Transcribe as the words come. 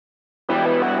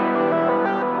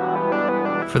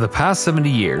For the past 70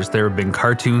 years, there have been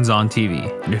cartoons on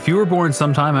TV, and if you were born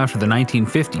sometime after the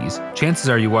 1950s, chances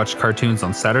are you watched cartoons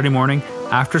on Saturday morning,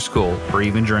 after school, or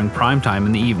even during prime time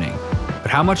in the evening.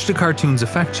 But how much do cartoons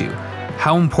affect you?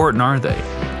 How important are they?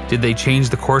 Did they change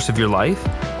the course of your life?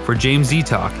 For James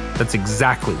Eatock, that's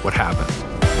exactly what happened.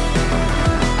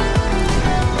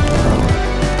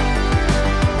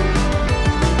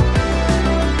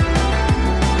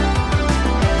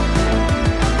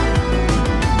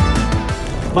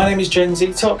 My name is James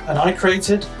Eatock, and I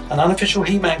created an unofficial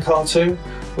He-Man cartoon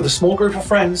with a small group of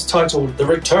friends titled The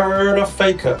Return of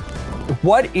Faker.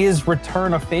 What is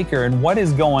Return of Faker and what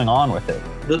is going on with it?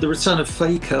 The Return of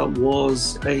Faker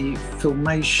was a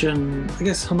Filmation, I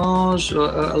guess, homage, or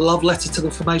a love letter to the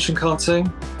Filmation cartoon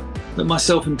that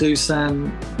myself and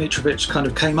Dusan Mitrovic kind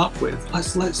of came up with.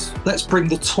 Let's bring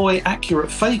the toy accurate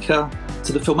Faker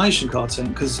to the Filmation cartoon,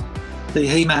 because the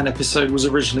He-Man episode was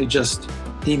originally just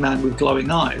He-Man with glowing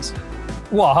eyes.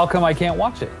 Well, how come I can't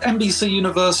watch it? NBC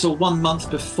Universal 1 month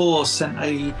before sent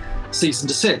a cease and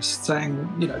desist saying,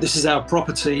 you know, this is our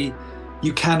property,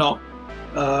 you cannot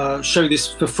show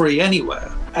this for free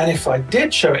anywhere. And if I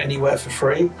did show it anywhere for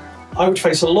free, I would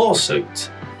face a lawsuit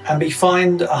and be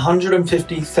fined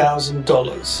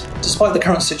 $150,000. Despite the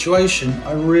current situation,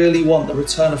 I really want The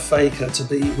Return of Faker to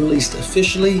be released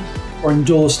officially or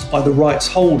endorsed by the rights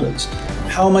holders.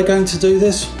 How am I going to do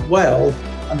this? Well,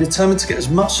 I'm determined to get as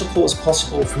much support as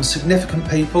possible from significant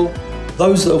people,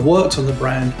 those that have worked on the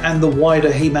brand, and the wider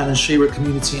He-Man and She-Ra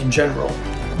community in general.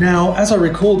 Now, as I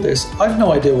record this, I have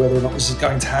no idea whether or not this is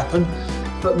going to happen,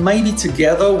 but maybe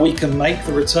together we can make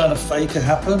The Return of Faker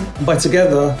happen. And by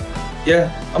together,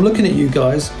 yeah, I'm looking at you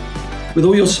guys. With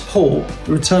all your support,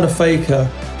 The Return of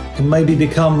Faker can maybe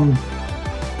become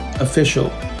official,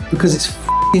 because it's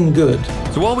f***ing good.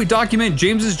 So while we document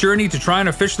James's journey to try and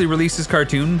officially release his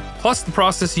cartoon, plus the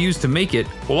process he used to make it,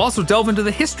 we'll also delve into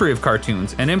the history of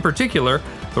cartoons, and in particular,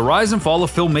 the rise and fall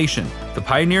of Filmation, the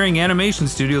pioneering animation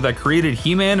studio that created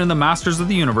He-Man and the Masters of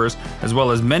the Universe, as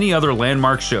well as many other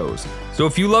landmark shows. So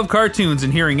if you love cartoons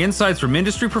and hearing insights from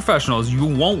industry professionals, you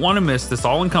won't want to miss this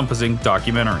all-encompassing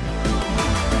documentary.